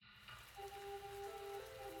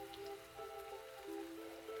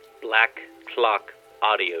Black Clock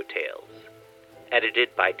Audio Tales,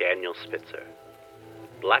 edited by Daniel Spitzer.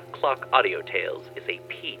 Black Clock Audio Tales is a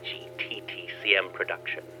PG-TTCM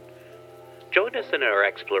production. Join us in our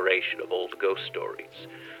exploration of old ghost stories,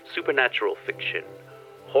 supernatural fiction,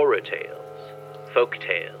 horror tales, folk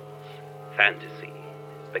tales, fantasy,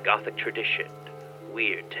 the Gothic tradition,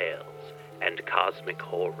 weird tales, and cosmic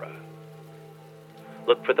horror.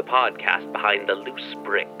 Look for the podcast Behind the Loose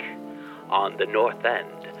Brick on the north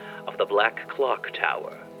end of the Black Clock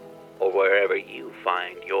Tower, or wherever you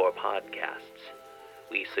find your podcasts.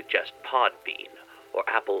 We suggest Podbean or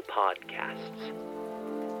Apple Podcasts.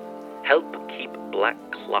 Help keep Black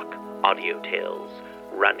Clock Audio Tales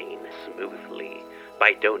running smoothly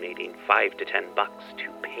by donating $5 to $10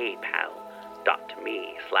 to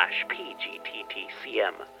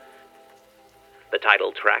paypal.me/PGTTCM. The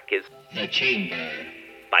title track is The Chamber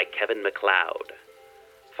by Kevin MacLeod.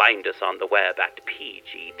 Find us on the web at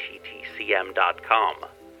pgttcm.com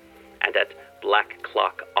and at Black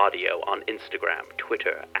Clock Audio on Instagram,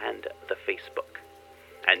 Twitter, and the Facebook,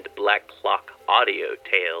 and Black Clock Audio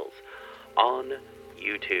Tales on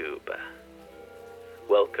YouTube.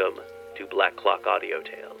 Welcome to Black Clock Audio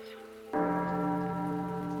Tales.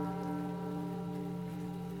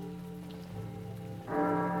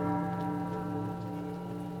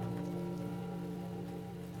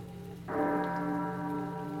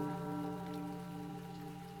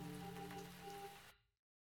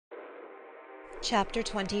 Chapter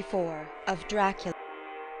 24 of Dracula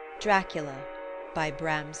by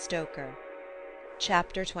Bram Stoker.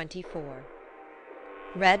 Chapter 24.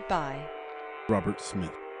 Read by Robert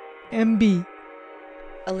Smith, M.B.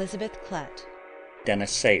 Elizabeth Klett,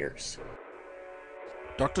 Dennis Sayers.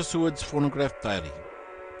 Dr. Seward's Phonograph Diary,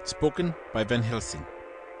 spoken by Van Helsing.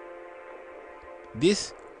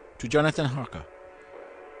 This to Jonathan Harker.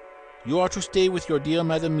 You are to stay with your dear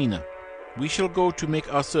Madam Mina. We shall go to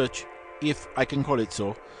make our search, if I can call it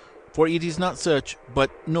so, for it is not search,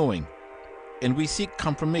 but knowing, and we seek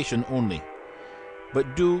confirmation only.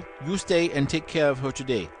 But do you stay and take care of her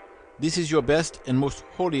today. This is your best and most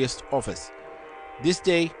holiest office. This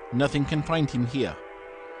day nothing can find him here.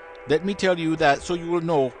 Let me tell you that so you will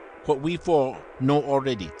know what we four know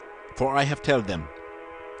already, for I have told them.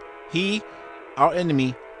 He, our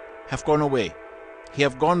enemy, have gone away. He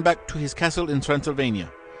have gone back to his castle in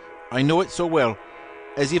Transylvania. I know it so well,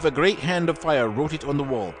 as if a great hand of fire wrote it on the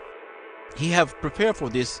wall. He have prepared for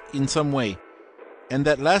this in some way, and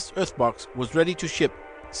that last earthbox was ready to ship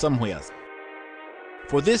somewheres.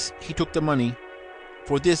 For this he took the money,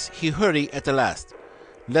 for this he hurry at the last,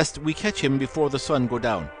 lest we catch him before the sun go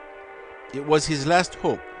down. It was his last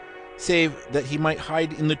hope, save that he might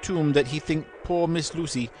hide in the tomb that he think poor Miss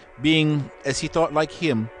Lucy, being, as he thought like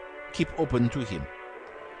him, keep open to him.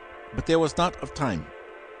 But there was not of time.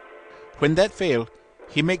 When that failed,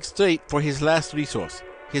 he makes straight for his last resource,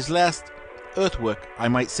 his last earthwork, I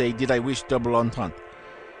might say, did I wish double entente.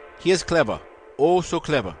 He is clever, oh so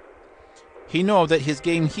clever. He know that his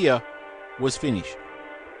game here was finished,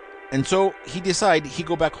 and so he decide he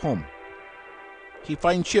go back home. He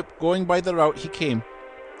find ship going by the route he came,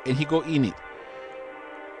 and he go in it.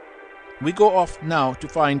 We go off now to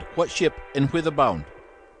find what ship and whither bound.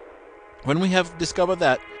 When we have discovered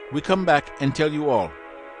that, we come back and tell you all.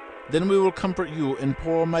 Then we will comfort you and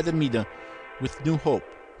poor Madam Mina with new hope,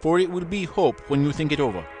 for it will be hope when you think it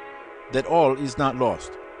over, that all is not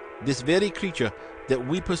lost. This very creature that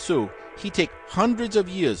we pursue, he take hundreds of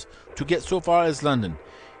years to get so far as London,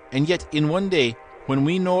 and yet in one day, when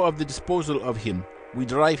we know of the disposal of him, we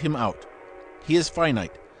drive him out. He is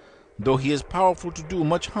finite, though he is powerful to do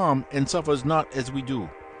much harm and suffers not as we do.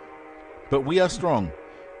 But we are strong,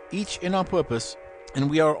 each in our purpose, and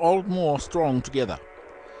we are all more strong together.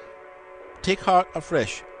 Take heart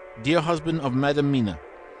afresh, dear husband of Madam Mina.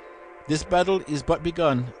 This battle is but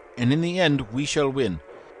begun, and in the end we shall win,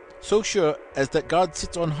 so sure as that God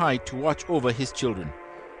sits on high to watch over his children.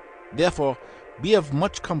 Therefore, be of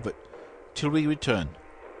much comfort till we return.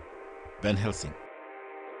 Van Helsing.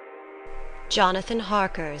 Jonathan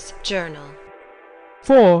Harker's Journal.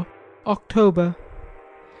 4 October.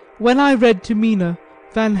 When I read to Mina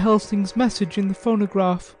Van Helsing's message in the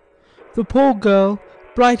phonograph, the poor girl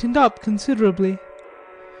brightened up considerably.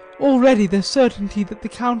 Already the certainty that the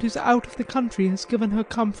Count is out of the country has given her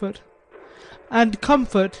comfort, and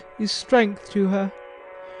comfort is strength to her.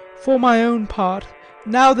 For my own part,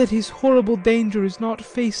 now that his horrible danger is not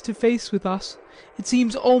face to face with us, it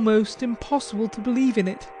seems almost impossible to believe in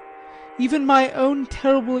it. Even my own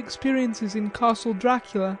terrible experiences in Castle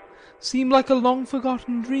Dracula seem like a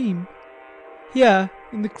long-forgotten dream. Here,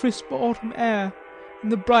 in the crisp autumn air, in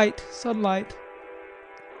the bright sunlight,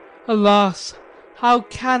 Alas, how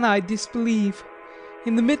can I disbelieve?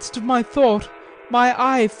 In the midst of my thought, my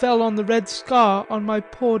eye fell on the red scar on my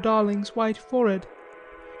poor darling's white forehead.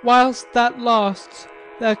 Whilst that lasts,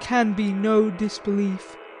 there can be no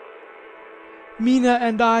disbelief. Mina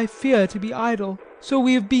and I fear to be idle, so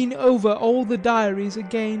we have been over all the diaries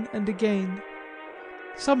again and again.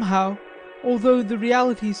 Somehow, although the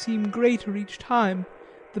realities seem greater each time,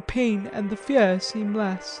 the pain and the fear seem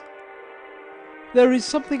less. There is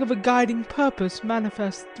something of a guiding purpose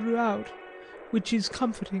manifest throughout, which is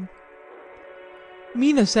comforting.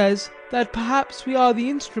 Mina says that perhaps we are the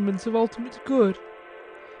instruments of ultimate good.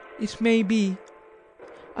 It may be.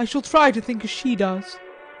 I shall try to think as she does.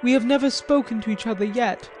 We have never spoken to each other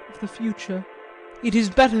yet of the future. It is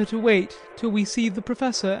better to wait till we see the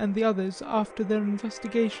Professor and the others after their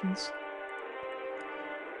investigations.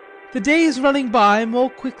 The day is running by more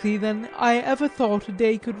quickly than I ever thought a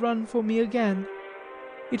day could run for me again.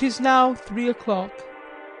 It is now 3 o'clock.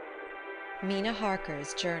 Mina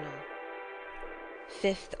Harker's Journal.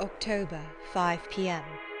 5th October, 5 p.m.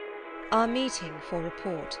 Our meeting for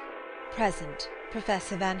report. Present,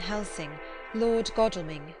 Professor Van Helsing, Lord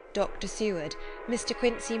Godalming, Dr. Seward, Mr.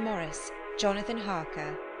 Quincey Morris, Jonathan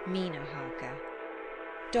Harker, Mina Harker.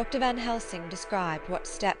 Dr. Van Helsing described what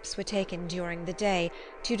steps were taken during the day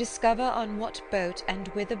to discover on what boat and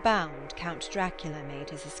whither bound Count Dracula made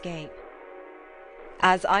his escape.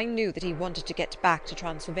 As I knew that he wanted to get back to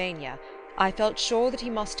Transylvania, I felt sure that he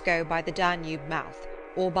must go by the Danube mouth,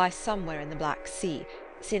 or by somewhere in the Black Sea,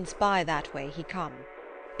 since by that way he come.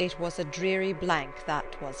 It was a dreary blank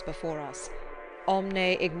that was before us.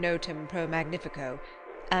 Omne ignotum pro magnifico,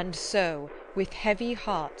 and so, with heavy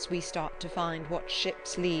hearts we start to find what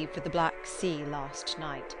ships leave for the Black Sea last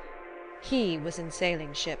night. He was in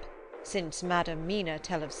sailing ship, since Madam Mina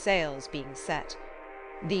tell of sails being set.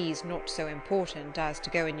 These not so important as to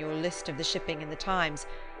go in your list of the shipping in the Times,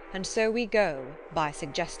 and so we go, by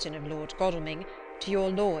suggestion of Lord Godalming, to your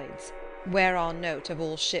Lloyd's, where are note of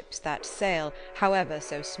all ships that sail, however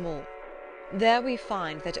so small. There we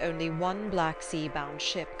find that only one Black Sea-bound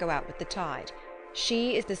ship go out with the tide.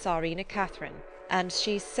 She is the Tsarina Catherine, and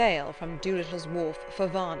she sail from Doolittle's Wharf for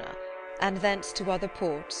Varna, and thence to other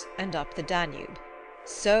ports, and up the Danube.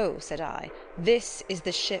 So, said I, this is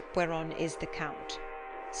the ship whereon is the Count.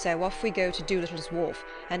 So off we go to Doolittle's Wharf,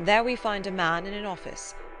 and there we find a man in an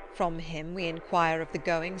office. From him we inquire of the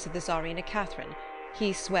goings of the Tsarina Catherine.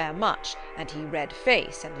 He swear much, and he red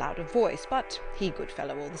face and loud of voice, but he good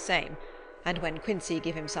fellow all the same. And when Quincey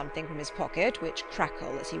give him something from his pocket, which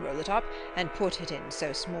crackle as he roll it up, and put it in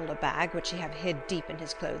so small a bag which he have hid deep in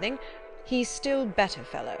his clothing, he still better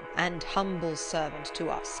fellow, and humble servant to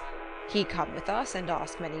us. He come with us, and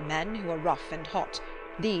ask many men who are rough and hot.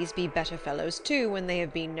 These be better fellows too, when they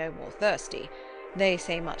have been no more thirsty. They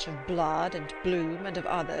say much of blood and bloom, and of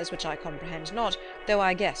others which I comprehend not, though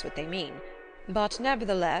I guess what they mean. But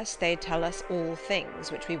nevertheless they tell us all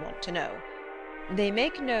things which we want to know. They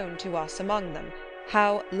make known to us among them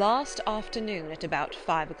how last afternoon at about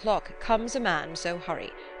 5 o'clock comes a man so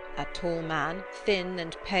hurry, a tall man, thin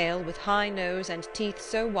and pale, with high nose and teeth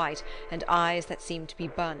so white, and eyes that seem to be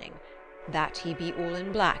burning, that he be all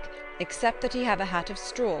in black, except that he have a hat of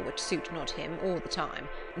straw which suit not him all the time,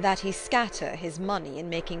 that he scatter his money in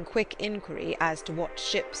making quick inquiry as to what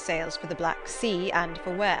ship sails for the Black Sea, and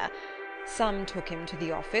for where. Some took him to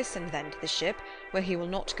the office, and then to the ship, where he will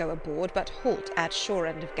not go aboard, but halt at shore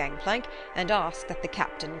end of gangplank, and ask that the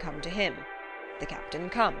captain come to him. The captain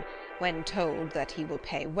come, when told that he will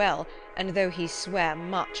pay well, and though he swear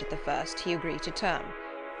much at the first, he agree to term.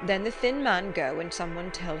 Then the thin man go, and some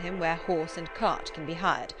one tell him where horse and cart can be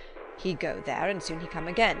hired. He go there, and soon he come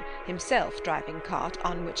again, himself driving cart,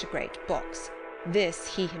 on which a great box.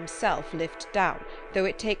 This he himself lift down, though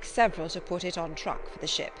it take several to put it on truck for the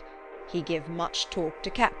ship. He give much talk to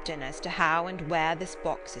captain as to how and where this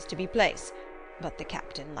box is to be placed. But the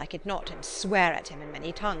captain like it not, and swear at him in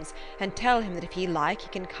many tongues, and tell him that if he like he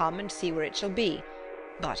can come and see where it shall be.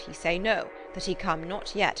 But he say no, that he come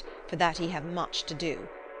not yet, for that he have much to do.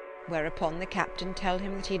 Whereupon the captain tell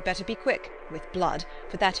him that he had better be quick, with blood,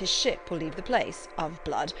 for that his ship will leave the place, of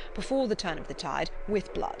blood, before the turn of the tide,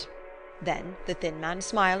 with blood. Then the thin man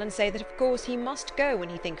smile, and say that of course he must go when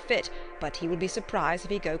he think fit, but he will be surprised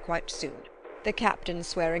if he go quite soon. The captain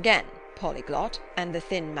swear again, polyglot, and the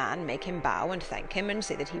thin man make him bow and thank him, and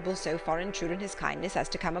say that he will so far intrude on his kindness as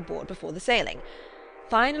to come aboard before the sailing.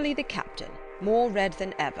 Finally the captain, more red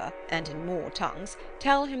than ever, and in more tongues,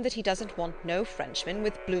 tell him that he doesn't want no Frenchmen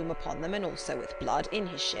with bloom upon them, and also with blood, in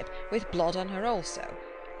his ship, with blood on her also.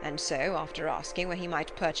 And so, after asking where he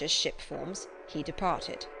might purchase ship forms, he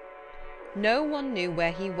departed. No one knew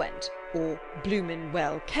where he went, or bloomin'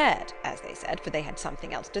 well cared, as they said, for they had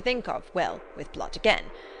something else to think of, well, with blood again.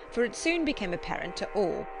 For it soon became apparent to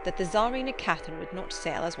all that the Tsarina Catherine would not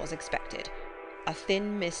sail as was expected. A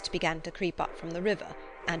thin mist began to creep up from the river,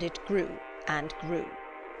 and it grew and grew,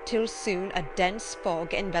 till soon a dense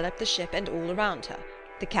fog enveloped the ship and all around her.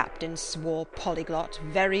 The captain swore polyglot,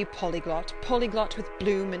 very polyglot, polyglot with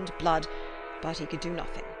bloom and blood, but he could do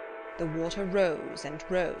nothing. The water rose and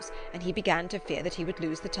rose, and he began to fear that he would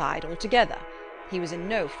lose the tide altogether. He was in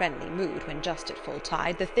no friendly mood when, just at full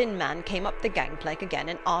tide, the thin man came up the gangplank again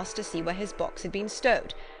and asked to see where his box had been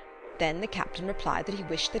stowed. Then the captain replied that he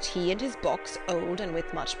wished that he and his box, old and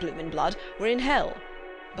with much bloom and blood, were in hell.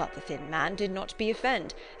 But the thin man did not be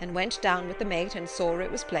offend, and went down with the mate and saw where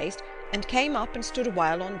it was placed, and came up and stood a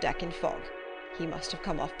while on deck in fog. He must have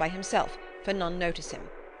come off by himself, for none noticed him.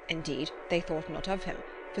 Indeed, they thought not of him,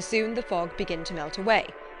 for soon the fog began to melt away,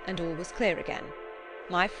 and all was clear again.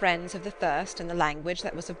 My friends of the thirst and the language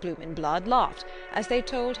that was of bloom and blood laughed, as they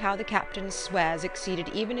told how the captain's swears exceeded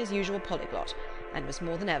even his usual polyglot, and was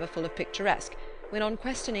more than ever full of picturesque, when on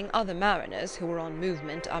questioning other mariners who were on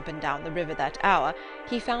movement up and down the river that hour,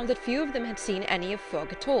 he found that few of them had seen any of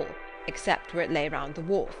fog at all, except where it lay round the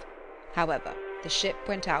wharf. However, the ship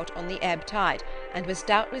went out on the ebb tide, and was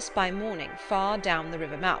doubtless by morning far down the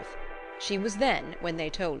river mouth. She was then, when they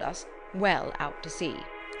told us, well out to sea.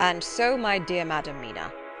 And so, my dear Madam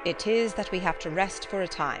Mina, it is that we have to rest for a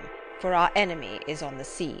time, for our enemy is on the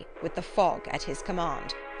sea, with the fog at his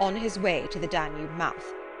command, on his way to the Danube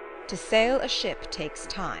mouth. To sail a ship takes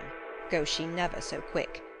time, go she never so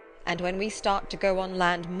quick, and when we start to go on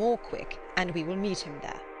land more quick, and we will meet him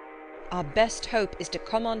there. Our best hope is to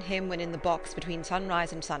come on him when in the box between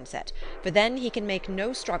sunrise and sunset, for then he can make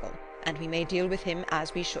no struggle, and we may deal with him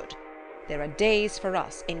as we should. There are days for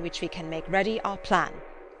us in which we can make ready our plan.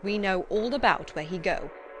 We know all about where he go,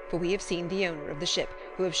 for we have seen the owner of the ship,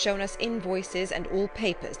 who have shown us invoices and all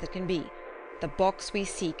papers that can be. The box we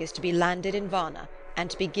seek is to be landed in Varna, and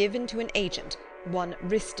to be given to an agent, one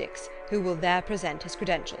Ristix, who will there present his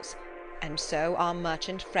credentials. And so our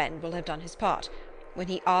merchant friend will have done his part. When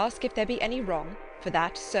he asks if there be any wrong, for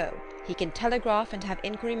that so, he can telegraph and have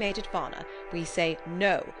inquiry made at Varna. We say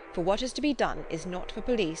no, for what is to be done is not for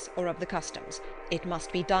police or of the customs. It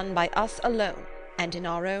must be done by us alone, and in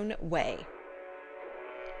our own way.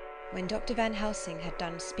 When Dr. Van Helsing had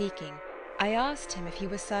done speaking, I asked him if he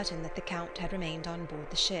was certain that the Count had remained on board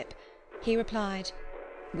the ship. He replied,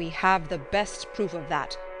 "We have the best proof of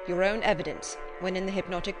that, your own evidence, when in the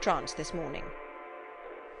hypnotic trance this morning."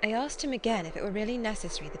 I asked him again if it were really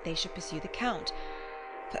necessary that they should pursue the Count,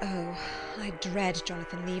 for oh, I dread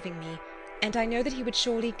Jonathan leaving me, and I know that he would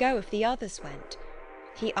surely go if the others went.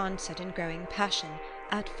 He answered in growing passion,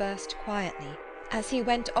 at first quietly. As he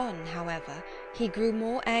went on, however, he grew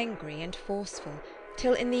more angry and forceful,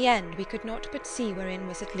 till in the end we could not but see wherein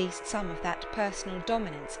was at least some of that personal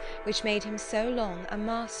dominance which made him so long a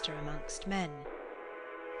master amongst men.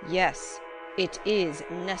 Yes, it is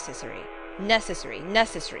necessary, necessary,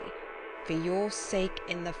 for your sake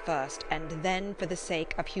in the first, and then for the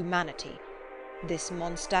sake of humanity. This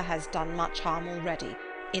monster has done much harm already,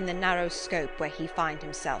 in the narrow scope where he find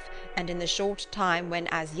himself, and in the short time when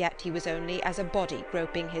as yet he was only as a body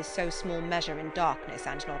groping his so small measure in darkness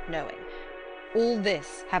and not knowing. All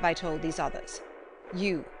this have I told these others.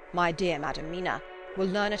 You, my dear Madam Mina, will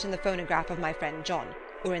learn it in the phonograph of my friend John,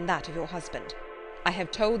 or in that of your husband. I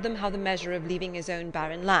have told them how the measure of leaving his own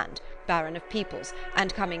barren land, barren of peoples,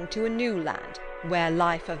 and coming to a new land, where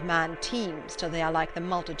life of man teems till they are like the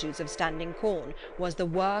multitudes of standing corn, was the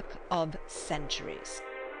work of centuries.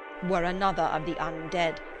 Were another of the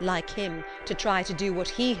undead, like him, to try to do what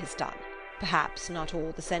he has done, perhaps not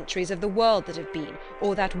all the centuries of the world that have been,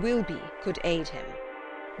 or that will be, could aid him.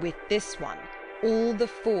 With this one, all the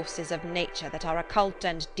forces of nature that are occult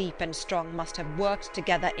and deep and strong must have worked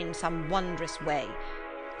together in some wondrous way.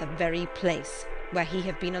 The very place where he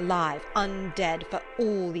have been alive, undead, for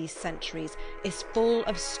all these centuries, is full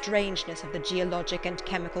of strangeness of the geologic and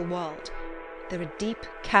chemical world. There are deep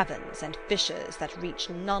caverns and fissures that reach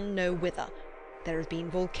none know whither. There have been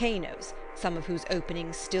volcanoes, some of whose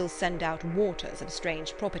openings still send out waters of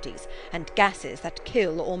strange properties, and gases that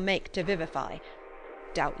kill or make to vivify.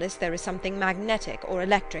 Doubtless there is something magnetic or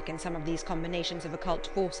electric in some of these combinations of occult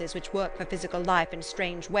forces which work for physical life in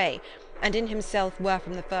strange way, and in himself were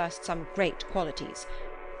from the first some great qualities.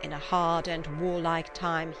 In a hard and warlike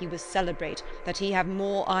time he was celebrate that he have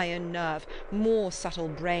more iron nerve, more subtle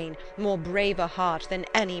brain, more braver heart than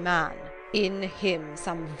any man. In him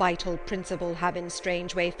some vital principle have in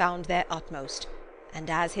strange way found their utmost, And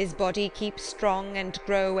as his body keeps strong and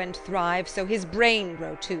grow and thrive, so his brain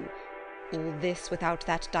grow too. All this without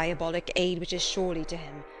that diabolic aid which is surely to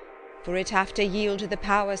him, for it have to yield to the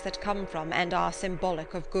powers that come from and are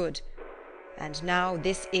symbolic of good. And now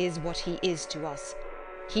this is what he is to us.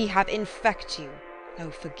 He have infect you. Oh,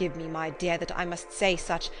 forgive me, my dear, that I must say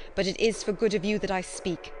such, but it is for good of you that I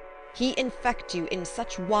speak. He infect you in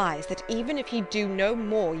such wise that even if he do no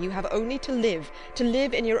more, you have only to live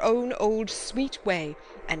in your own old sweet way,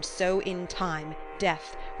 and so in time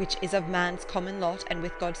death, which is of man's common lot and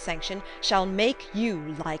with God's sanction, shall make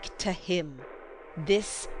you like to him.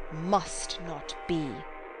 This must not be.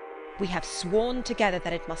 We have sworn together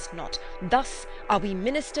that it must not. Thus are we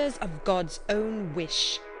ministers of God's own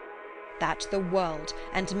wish, that the world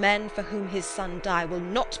and men for whom his Son died will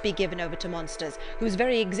not be given over to monsters, whose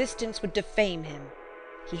very existence would defame him.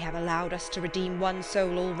 He have allowed us to redeem one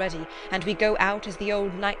soul already, and we go out as the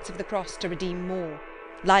old knights of the cross to redeem more.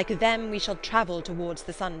 Like them we shall travel towards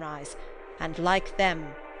the sunrise, and like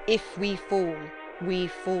them, if we fall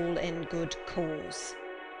in good cause.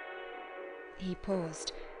 He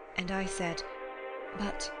paused, and I said,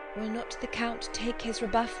 "But will not the Count take his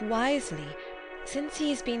rebuff wisely? Since he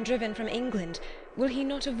has been driven from England, will he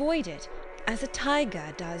not avoid it, as a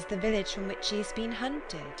tiger does the village from which he has been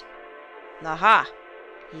hunted?" "Aha!"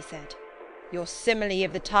 he said. "Your simile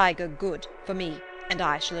of the tiger good for me, and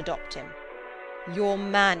I shall adopt him. Your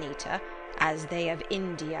man-eater, as they of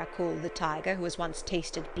India call the tiger who has once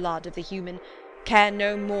tasted blood of the human, care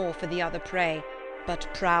no more for the other prey, but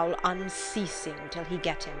prowl unceasing till he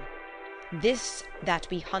get him. This that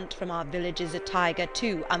we hunt from our village is a tiger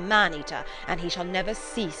too, a man-eater, and he shall never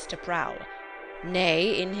cease to prowl.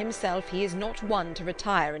 Nay, in himself he is not one to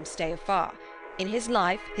retire and stay afar. In his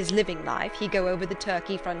life, his living life, he go over the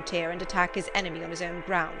Turkey frontier and attack his enemy on his own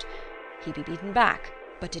ground. He be beaten back,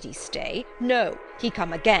 but did he stay? No, he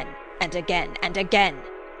come again, and again, and again.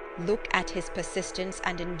 Look at his persistence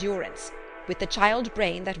and endurance. With the child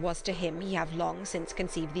brain that was to him, he have long since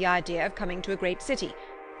conceived the idea of coming to a great city.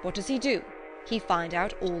 What does he do? He find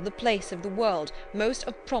out all the place of the world, most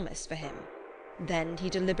of promise for him. Then he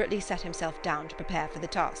deliberately set himself down to prepare for the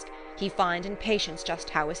task. He find in patience just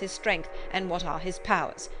how is his strength, and what are his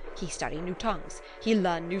powers. He study new tongues. He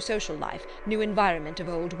learn new social life, new environment of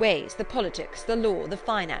old ways, the politics, the law, the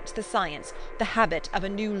finance, the science, the habit of a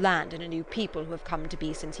new land and a new people who have come to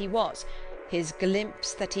be since he was. His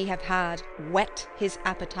glimpse that he have had whet his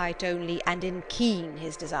appetite only, and enkeen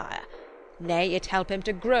his desire. Nay, it help him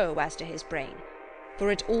to grow as to his brain. For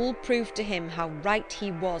it all proved to him how right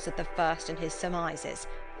he was at the first in his surmises.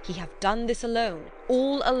 He have done this alone,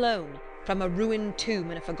 all alone, from a ruined tomb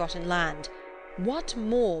in a forgotten land. What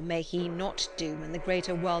more may he not do when the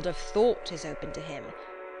greater world of thought is open to him?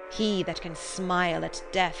 He that can smile at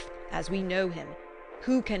death, as we know him,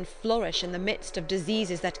 who can flourish in the midst of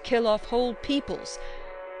diseases that kill off whole peoples?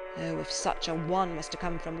 Oh, if such a one was to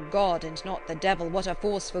come from God and not the devil, what a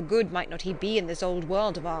force for good might not he be in this old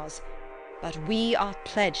world of ours? But we are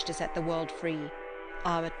pledged to set the world free.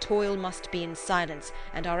 Our toil must be in silence,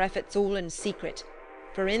 and our efforts all in secret.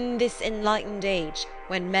 For in this enlightened age,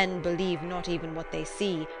 when men believe not even what they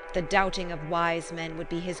see, the doubting of wise men would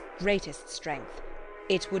be his greatest strength.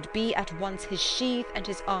 It would be at once his sheath and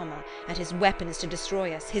his armour, and his weapons to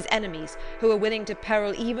destroy us, his enemies, who are willing to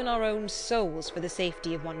peril even our own souls for the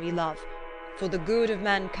safety of one we love, for the good of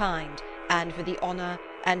mankind, and for the honour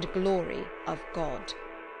and glory of God.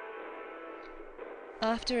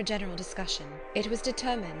 After a general discussion, it was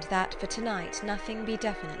determined that for tonight nothing be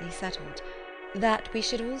definitely settled, that we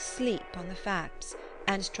should all sleep on the facts,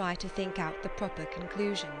 and try to think out the proper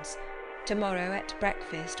conclusions. Tomorrow at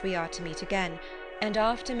breakfast we are to meet again, and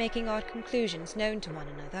after making our conclusions known to one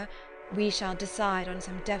another, we shall decide on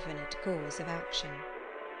some definite course of action.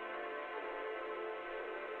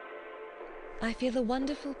 I feel a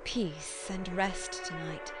wonderful peace and rest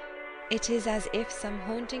tonight. It is as if some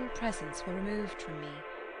haunting presence were removed from me.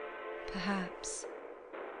 Perhaps.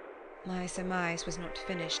 My surmise was not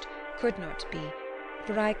finished, could not be,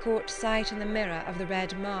 for I caught sight in the mirror of the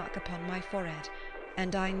red mark upon my forehead,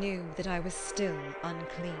 and I knew that I was still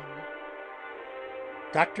unclean.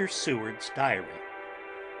 Dr. Seward's Diary,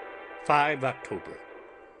 5 October.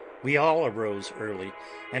 We all arose early,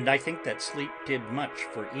 and I think that sleep did much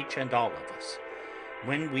for each and all of us.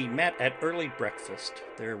 When we met at early breakfast,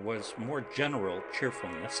 there was more general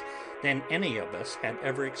cheerfulness than any of us had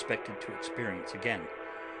ever expected to experience again.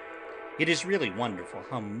 It is really wonderful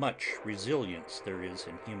how much resilience there is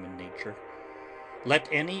in human nature. Let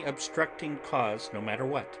any obstructing cause, no matter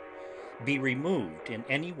what, be removed in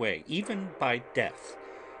any way, even by death,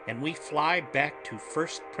 and we fly back to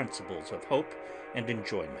first principles of hope and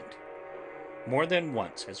enjoyment. More than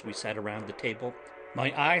once, as we sat around the table,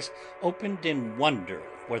 my eyes opened in wonder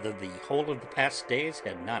whether the whole of the past days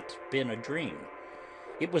had not been a dream.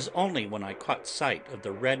 It was only when I caught sight of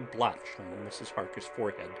the red blotch on Mrs. Harker's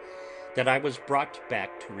forehead that I was brought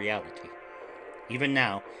back to reality. Even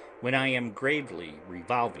now, when I am gravely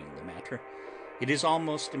revolving the matter, it is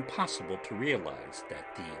almost impossible to realize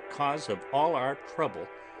that the cause of all our trouble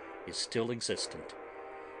is still existent.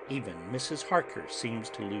 Even Mrs. Harker seems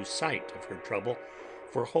to lose sight of her trouble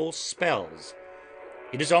for whole spells.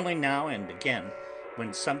 It is only now and again,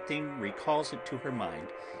 when something recalls it to her mind,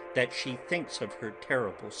 that she thinks of her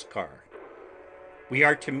terrible scar. We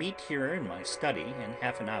are to meet here in my study in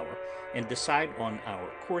half an hour and decide on our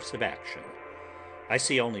course of action. I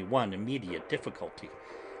see only one immediate difficulty.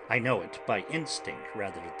 I know it by instinct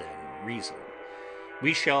rather than reason.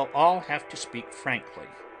 We shall all have to speak frankly,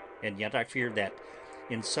 and yet I fear that,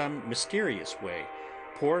 in some mysterious way,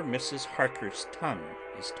 poor Mrs. Harker's tongue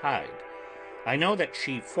is tied. I know that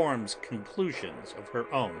she forms conclusions of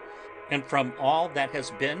her own, and from all that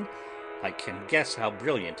has been, I can guess how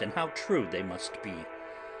brilliant and how true they must be.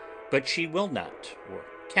 But she will not, or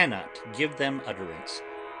cannot, give them utterance.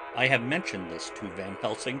 I have mentioned this to Van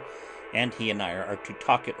Helsing, and he and I are to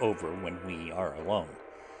talk it over when we are alone.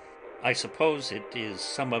 I suppose it is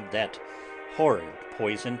some of that horrid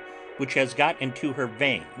poison which has got into her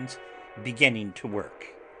veins beginning to work.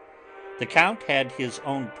 The Count had his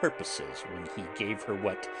own purposes when he gave her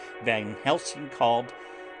what Van Helsing called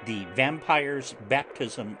the vampire's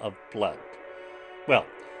baptism of blood. Well,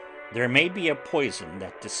 there may be a poison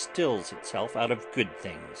that distills itself out of good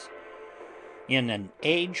things. In an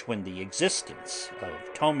age when the existence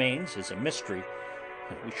of ptomaines is a mystery,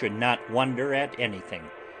 we should not wonder at anything.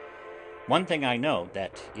 One thing I know,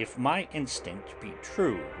 that if my instinct be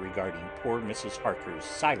true regarding poor Mrs. Harker's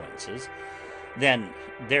silences, then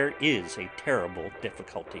there is a terrible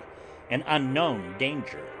difficulty, an unknown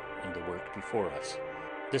danger in the work before us.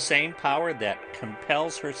 The same power that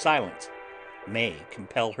compels her silence may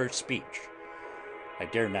compel her speech. I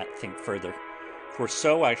dare not think further, for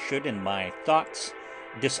so I should in my thoughts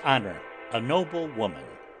dishonor a noble woman.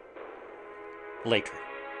 Later,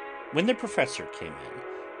 when the professor came in,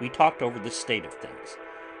 we talked over the state of things.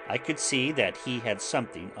 I could see that he had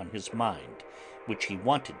something on his mind which he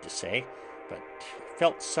wanted to say, but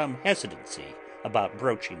felt some hesitancy about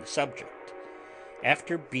broaching the subject.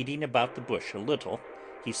 After beating about the bush a little,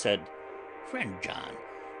 he said, "Friend John,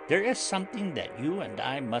 there is something that you and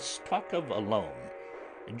I must talk of alone,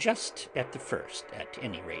 just at the first, at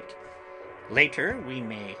any rate. Later we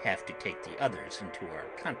may have to take the others into our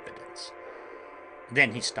confidence."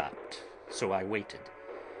 Then he stopped, so I waited.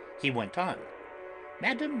 He went on,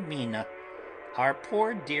 "Madam Mina, our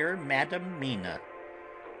poor dear Madam Mina,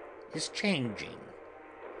 is changing."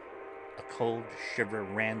 A cold shiver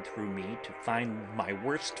ran through me to find my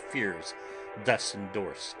worst fears thus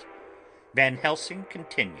endorsed. Van Helsing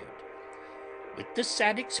continued, "With the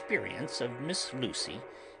sad experience of Miss Lucy,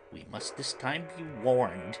 we must this time be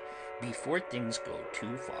warned before things go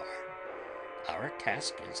too far. Our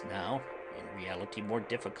task is now, in reality, more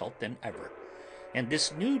difficult than ever, and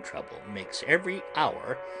this new trouble makes every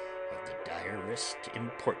hour of the direst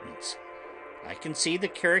importance. I can see the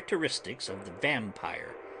characteristics of the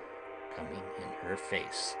vampire coming in her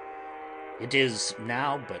face. It is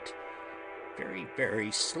now but very,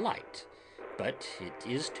 very slight, but it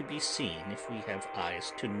is to be seen if we have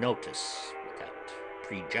eyes to notice without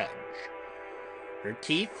prejudge. Her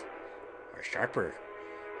teeth are sharper,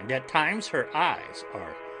 and at times her eyes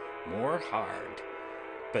are more hard.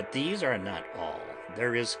 But these are not all.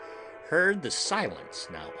 There is heard the silence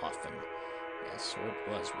now often, as so it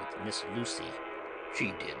was with Miss Lucy.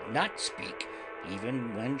 She did not speak,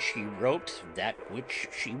 even when she wrote that which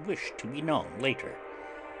she wished to be known later.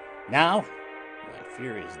 Now, my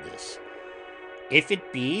fear is this: if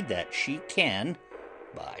it be that she can,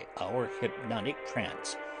 by our hypnotic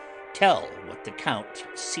trance, tell what the Count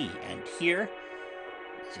see and hear,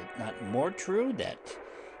 is it not more true that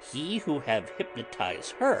he who have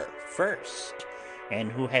hypnotized her first,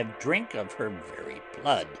 and who have drink of her very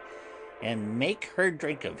blood, and make her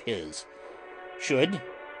drink of his, should,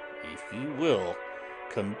 if he will,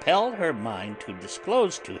 compel her mind to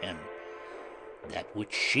disclose to him that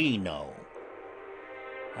which she know?"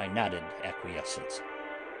 I nodded acquiescence.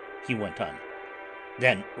 He went on,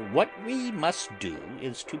 "Then what we must do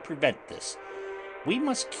is to prevent this. We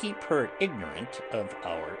must keep her ignorant of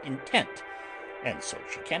our intent, and so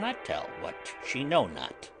she cannot tell what she know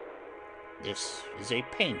not. This is a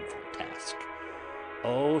painful task.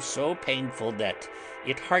 Oh, so painful that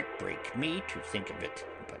it heartbreak me to think of it,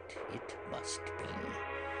 but it must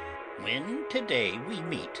be. When today we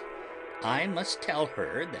meet, I must tell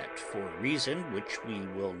her that for reason which we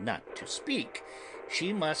will not to speak,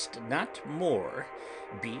 she must not more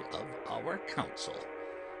be of our counsel,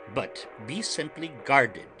 but be simply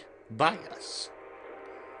guarded by us.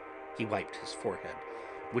 He wiped his forehead,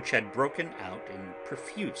 which had broken out in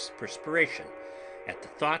profuse perspiration at the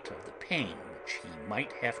thought of the pain which he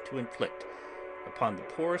might have to inflict upon the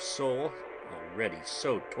poor soul already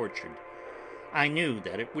so tortured. I knew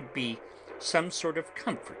that it would be some sort of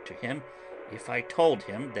comfort to him if I told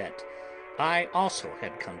him that I also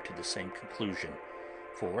had come to the same conclusion,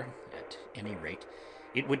 for, at any rate,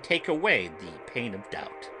 it would take away the pain of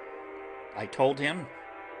doubt. I told him,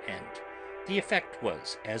 and the effect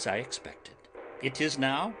was as I expected. It is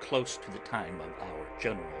now close to the time of our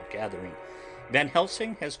general gathering. Van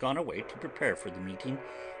Helsing has gone away to prepare for the meeting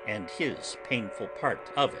and his painful part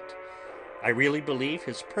of it. I really believe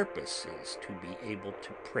his purpose is to be able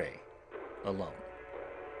to pray alone.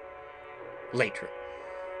 Later,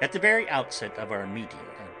 at the very outset of our meeting,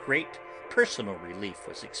 a great personal relief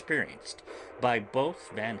was experienced by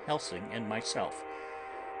both Van Helsing and myself.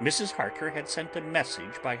 Mrs. Harker had sent a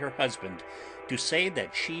message by her husband to say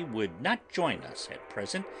that she would not join us at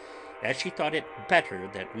present, as she thought it better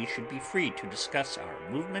that we should be free to discuss our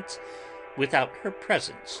movements without her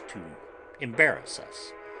presence to embarrass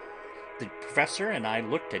us. The professor and I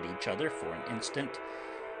looked at each other for an instant,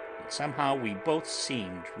 and somehow we both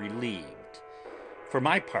seemed relieved. For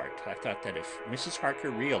my part, I thought that if Mrs. Harker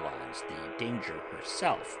realized the danger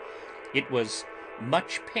herself, it was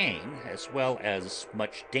much pain as well as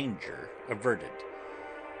much danger averted.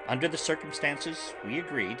 Under the circumstances, we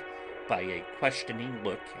agreed, by a questioning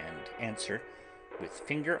look and answer, with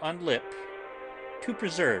finger on lip, to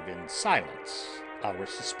preserve in silence our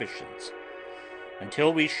suspicions,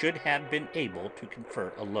 until we should have been able to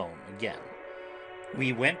confer alone again.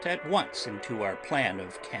 We went at once into our plan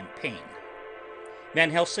of campaign.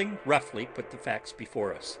 Van Helsing roughly put the facts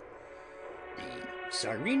before us. The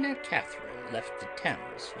Tsarina Catherine left the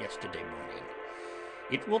Thames yesterday morning.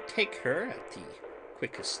 It will take her, at the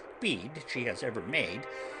quickest speed she has ever made,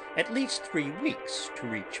 at least 3 weeks to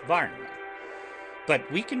reach Varna. But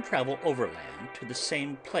we can travel overland to the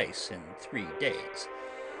same place in 3 days.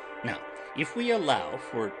 Now, if we allow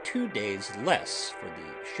for 2 days less for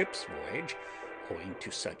the ship's voyage, owing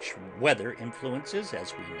to such weather influences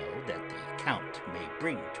as we know that the Count may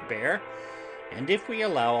bring to bear, and if we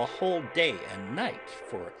allow a whole day and night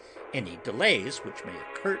for any delays which may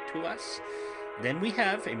occur to us, then we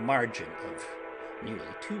have a margin of nearly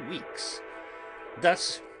 2 weeks.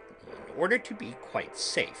 Thus, in order to be quite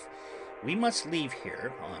safe, we must leave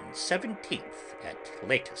here on 17th at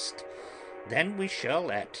latest. Then we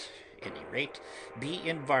shall, at any rate, be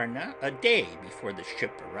in Varna a day before the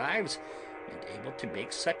ship arrives, and able to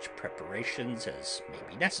make such preparations as may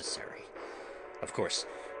be necessary. Of course,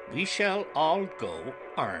 we shall all go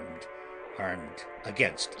armed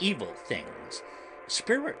against evil things,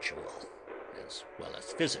 spiritual as well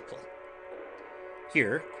as physical.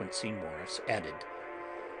 Here Quincey Morris added,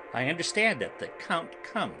 I understand that the Count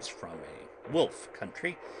comes from a wolf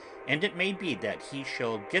country, and it may be that he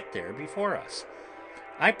shall get there before us.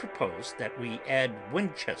 I propose that we add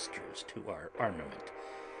Winchesters to our armament.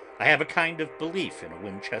 I have a kind of belief in a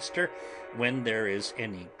Winchester when there is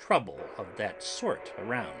any trouble of that sort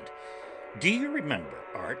around. Do you remember,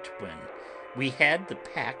 Art, when we had the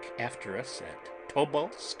pack after us at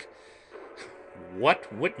Tobolsk?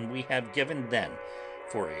 What wouldn't we have given then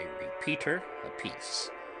for a repeater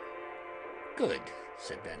apiece? Good,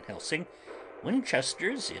 said Van Helsing.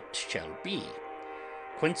 Winchesters it shall be.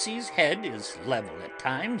 Quincey's head is level at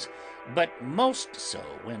times, but most so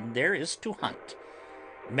when there is to hunt.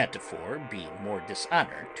 Metaphor be more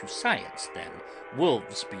dishonor to science than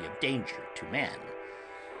wolves be of danger to man.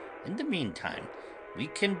 In the meantime, we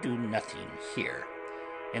can do nothing here,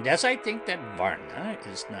 and as I think that Varna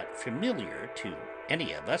is not familiar to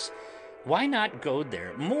any of us, why not go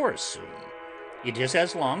there more soon? It is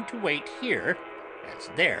as long to wait here as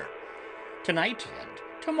there. Tonight and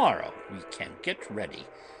tomorrow we can get ready,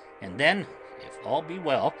 and then, if all be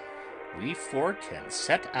well, we four can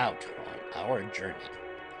set out on our journey.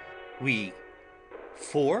 We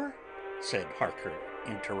four? Said Harker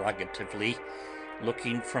interrogatively,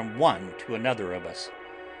 looking from one to another of us.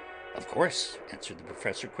 Of course, answered the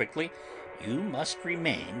professor quickly. You must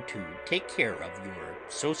remain to take care of your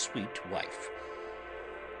so sweet wife.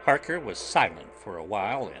 Harker was silent for a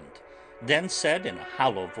while, and then said in a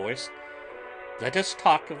hollow voice, Let us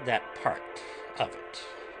talk of that part of it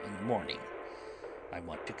in the morning. I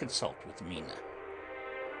want to consult with Mina.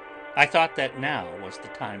 I thought that now was the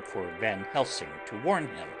time for Van Helsing to warn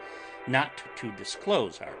him not to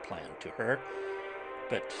disclose our plan to her,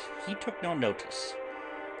 but he took no notice.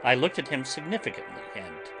 I looked at him significantly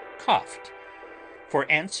and coughed. For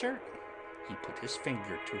answer, he put his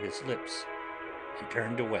finger to his lips and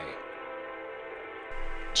turned away.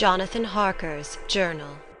 Jonathan Harker's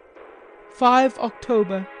Journal. 5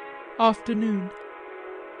 October, afternoon.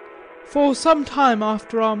 For some time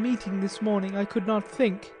after our meeting this morning I could not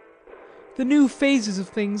think. The new phases of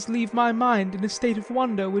things leave my mind in a state of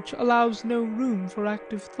wonder which allows no room for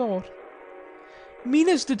active thought.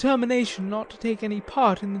 Mina's determination not to take any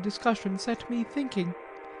part in the discussion set me thinking,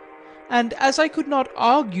 and as I could not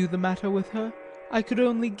argue the matter with her, I could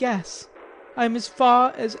only guess. I am as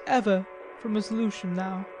far as ever from a solution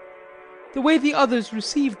now. The way the others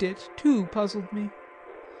received it, too, puzzled me.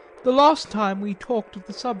 The last time we talked of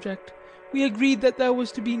the subject, we agreed that there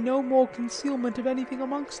was to be no more concealment of anything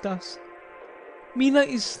amongst us. Mina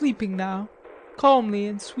is sleeping now, calmly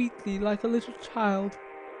and sweetly like a little child.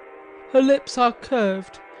 Her lips are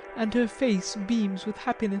curved, and her face beams with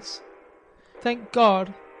happiness. Thank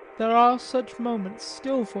God, there are such moments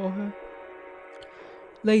still for her.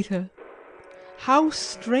 Later. How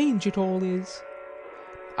strange it all is!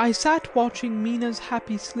 I sat watching Mina's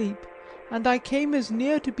happy sleep, and I came as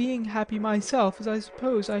near to being happy myself as I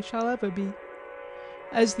suppose I shall ever be.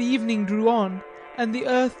 As the evening drew on, and the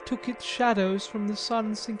earth took its shadows from the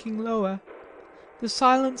sun sinking lower, the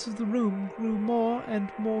silence of the room grew more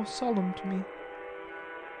and more solemn to me.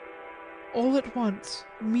 All at once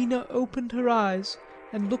Mina opened her eyes,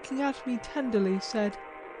 and looking at me tenderly said,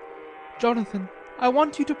 "Jonathan, I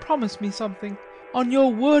want you to promise me something, on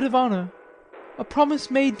your word of honour, a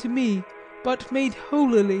promise made to me, but made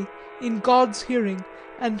holily, in God's hearing,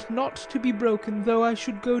 and not to be broken though I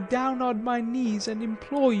should go down on my knees and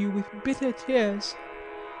implore you with bitter tears.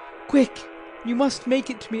 Quick, you must make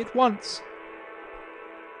it to me at once."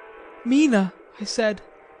 "Mina," I said,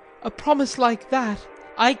 "a promise like that,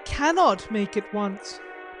 I cannot make at once.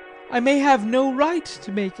 I may have no right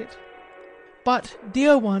to make it." "But,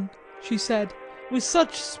 dear one," she said, with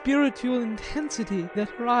such spiritual intensity that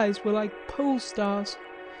her eyes were like pole stars,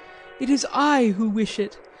 "it is I who wish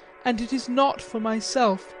it, and it is not for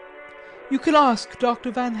myself. You can ask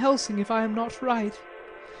Dr. Van Helsing if I am not right.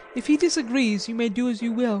 If he disagrees, you may do as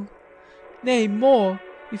you will. Nay, more,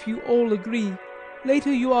 if you all agree.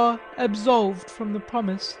 Later you are absolved from the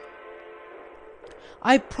promise."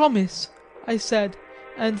 "I promise," I said,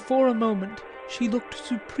 and for a moment she looked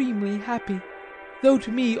supremely happy, though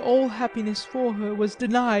to me all happiness for her was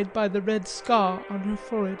denied by the red scar on her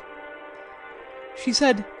forehead. She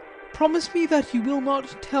said, "Promise me that you will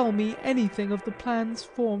not tell me anything of the plans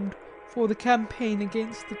formed for the campaign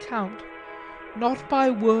against the Count, not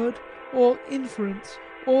by word or inference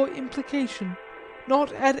or implication,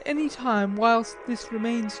 not at any time whilst this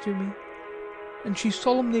remains to me." And she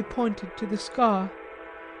solemnly pointed to the scar.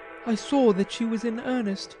 I saw that she was in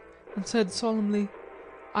earnest, and said solemnly,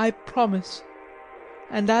 "I promise."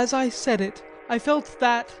 And as I said it, I felt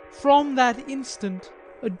that, from that instant,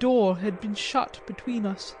 a door had been shut between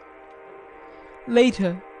us.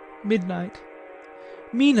 Later, midnight.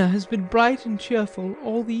 Mina has been bright and cheerful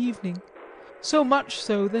all the evening, so much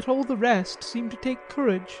so that all the rest seemed to take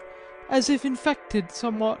courage, as if infected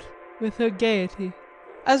somewhat with her gaiety.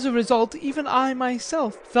 As a result, even I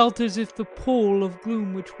myself felt as if the pall of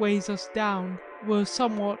gloom which weighs us down were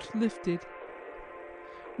somewhat lifted.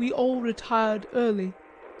 We all retired early.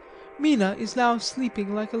 Mina is now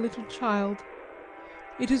sleeping like a little child.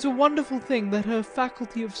 It is a wonderful thing that her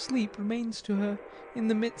faculty of sleep remains to her in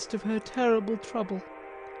the midst of her terrible trouble.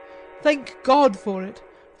 Thank God for it,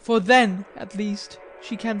 for then, at least,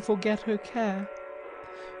 she can forget her care.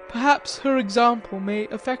 Perhaps her example may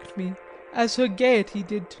affect me, as her gaiety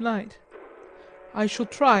did tonight. I shall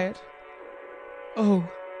try it. Oh,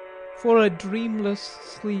 for a dreamless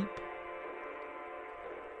sleep.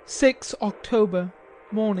 6 October,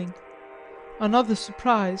 morning. Another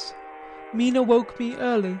surprise. Mina woke me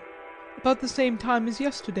early, about the same time as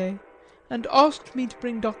yesterday, and asked me to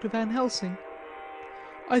bring Dr. Van Helsing.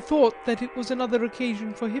 I thought that it was another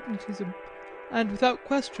occasion for hypnotism, and without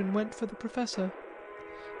question went for the Professor.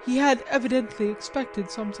 He had evidently expected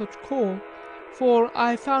some such call, for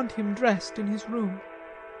I found him dressed in his room.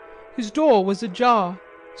 His door was ajar,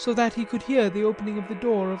 so that he could hear the opening of the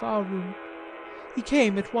door of our room. He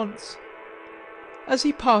came at once. As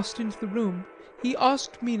he passed into the room, he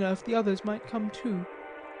asked Mina if the others might come too.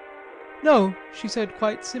 "No," she said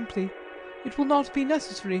quite simply, "it will not be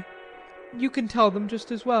necessary. You can tell them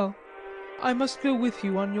just as well. I must go with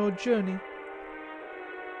you on your journey."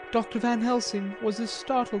 Dr. Van Helsing was as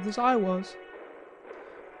startled as I was.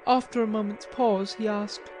 After a moment's pause, he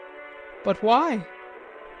asked, "But why?"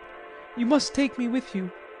 "You must take me with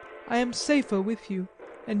you. I am safer with you,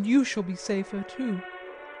 and you shall be safer too."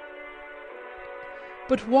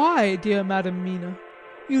 "But why, dear Madam Mina?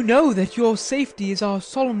 You know that your safety is our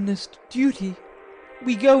solemnest duty.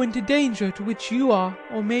 We go into danger to which you are,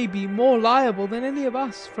 or may be, more liable than any of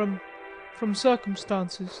us from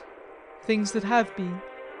circumstances, things that have been."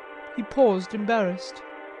 He paused, embarrassed.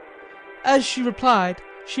 As she replied,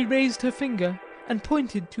 she raised her finger and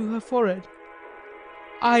pointed to her forehead.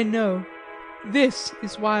 "I know. This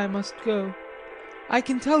is why I must go. I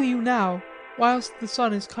can tell you now, whilst the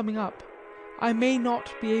sun is coming up, I may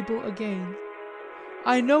not be able again.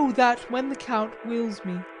 I know that when the Count wills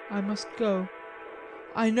me, I must go.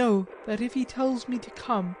 I know that if he tells me to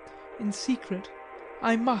come in secret,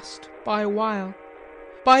 I must by a wile,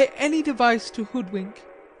 by any device to hoodwink,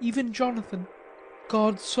 even Jonathan."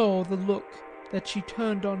 God saw the look that she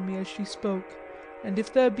turned on me as she spoke, and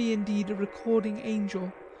if there be indeed a recording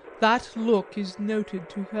angel, that look is noted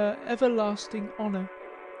to her everlasting honour.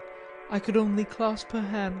 I could only clasp her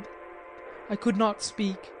hand. I could not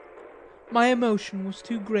speak. My emotion was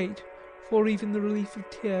too great for even the relief of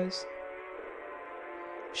tears.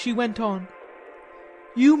 She went on,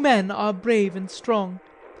 "You men are brave and strong.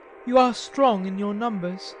 You are strong in your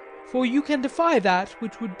numbers, for you can defy that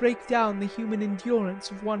which would break down the human endurance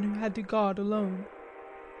of one who had to guard alone.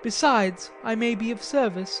 Besides, I may be of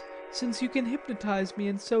service, since you can hypnotize me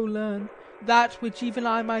and so learn that which even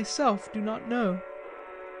I myself do not know."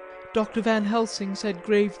 Dr. Van Helsing said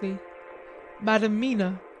gravely, "Madam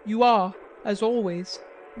Mina, you are, as always,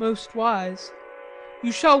 most wise.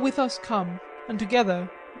 You shall with us come, and together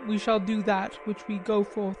we shall do that which we go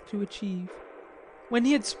forth to achieve." When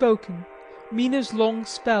he had spoken, Mina's long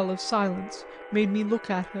spell of silence made me look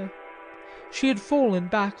at her. She had fallen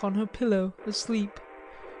back on her pillow, asleep.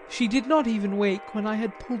 She did not even wake when I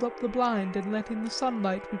had pulled up the blind and let in the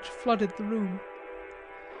sunlight which flooded the room.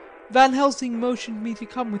 Van Helsing motioned me to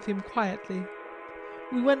come with him quietly.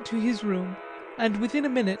 We went to his room, and within a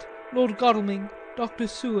minute Lord Godalming, Dr.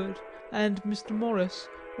 Seward, and Mr. Morris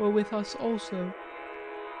were with us also.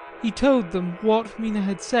 He told them what Mina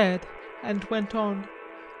had said, and went on,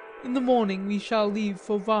 "In the morning we shall leave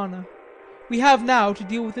for Varna. We have now to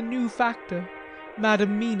deal with a new factor,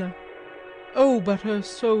 Madam Mina. Oh, but her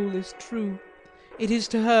soul is true. It is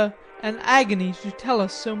to her an agony to tell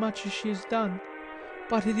us so much as she has done.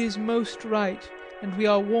 But it is most right, and we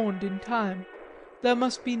are warned in time. There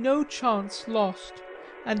must be no chance lost,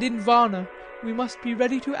 and in Varna we must be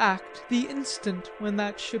ready to act the instant when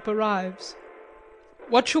that ship arrives."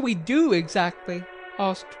 "What shall we do exactly?"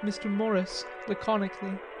 asked Mr. Morris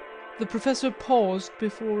laconically. The Professor paused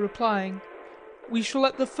before replying. "We shall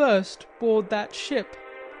at the first board that ship.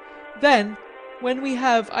 Then, when we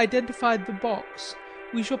have identified the box,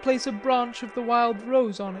 we shall place a branch of the wild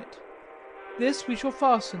rose on it. This we shall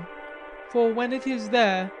fasten, for when it is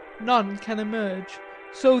there none can emerge,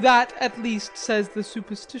 so that at least says the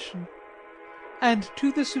superstition. And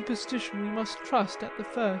to the superstition we must trust at the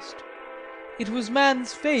first. It was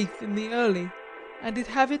man's faith in the early, and it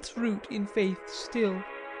have its root in faith still.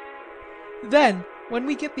 Then, when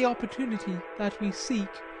we get the opportunity that we seek,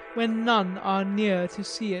 when none are near to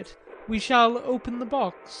see it, we shall open the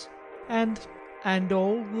box, and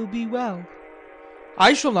all will be well."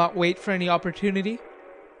 "I shall not wait for any opportunity,"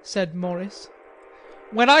 said Morris.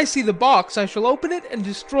 "When I see the box I shall open it and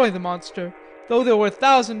destroy the monster, though there were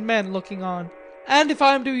 1,000 men looking on, and if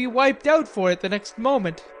I am to be wiped out for it the next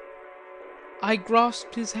moment." I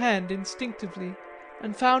grasped his hand instinctively,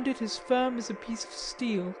 and found it as firm as a piece of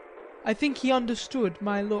steel. I think he understood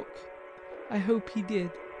my look. I hope he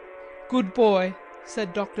did. "Good boy,"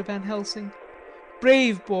 said Dr. Van Helsing.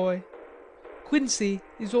 "Brave boy. Quincey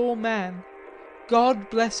is all man. God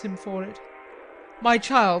bless him for it. My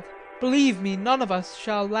child, believe me, none of us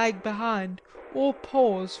shall lag behind, or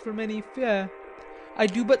pause from any fear. I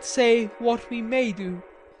do but say what we may do,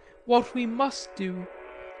 what we must do,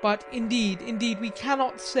 but indeed we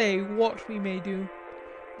cannot say what we may do.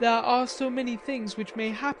 There are so many things which may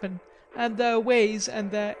happen, and their ways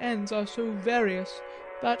and their ends are so various,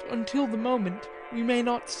 that until the moment we may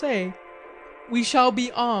not say. We shall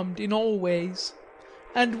be armed in all ways,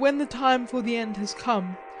 and when the time for the end has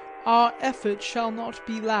come, our effort shall not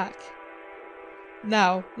be lack.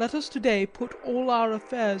 Now let us to-day put all our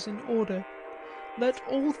affairs in order. Let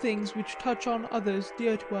all things which touch on others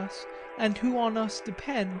dear to us, and who on us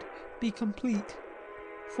depend, be complete.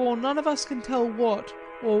 For none of us can tell what,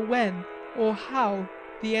 or when, or how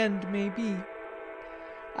the end may be.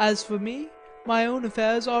 As for me, My own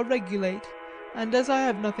affairs are regulate, and as I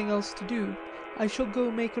have nothing else to do, I shall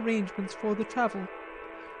go make arrangements for the travel.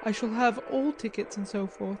 I shall have all tickets and so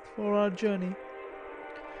forth for our journey.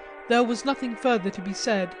 There was nothing further to be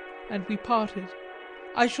said, and we parted.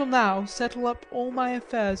 I shall now settle up all my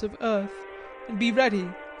affairs of earth, and be ready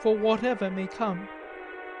for whatever may come.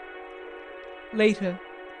 Later.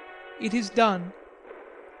 It is done.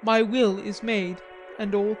 My will is made,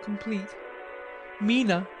 and all complete.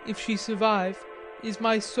 Mina, if she survive, is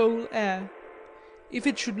my sole heir. If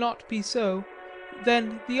it should not be so,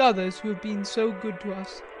 then the others who have been so good to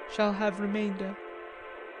us shall have remainder.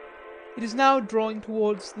 It is now drawing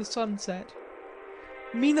towards the sunset.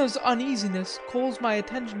 Mina's uneasiness calls my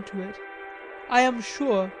attention to it. I am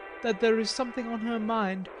sure that there is something on her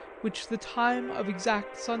mind which the time of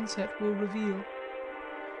exact sunset will reveal.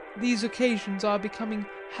 These occasions are becoming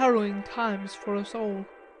harrowing times for us all.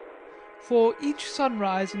 For each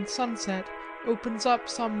sunrise and sunset opens up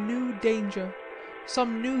some new danger,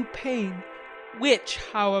 some new pain, which,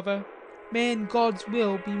 however, may in God's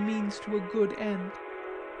will be means to a good end.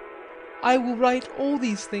 I will write all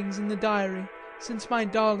these things in the diary, since my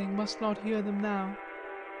darling must not hear them now.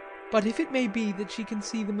 But if it may be that she can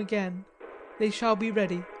see them again, they shall be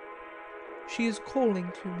ready. She is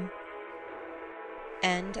calling to me.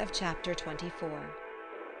 End of chapter 24.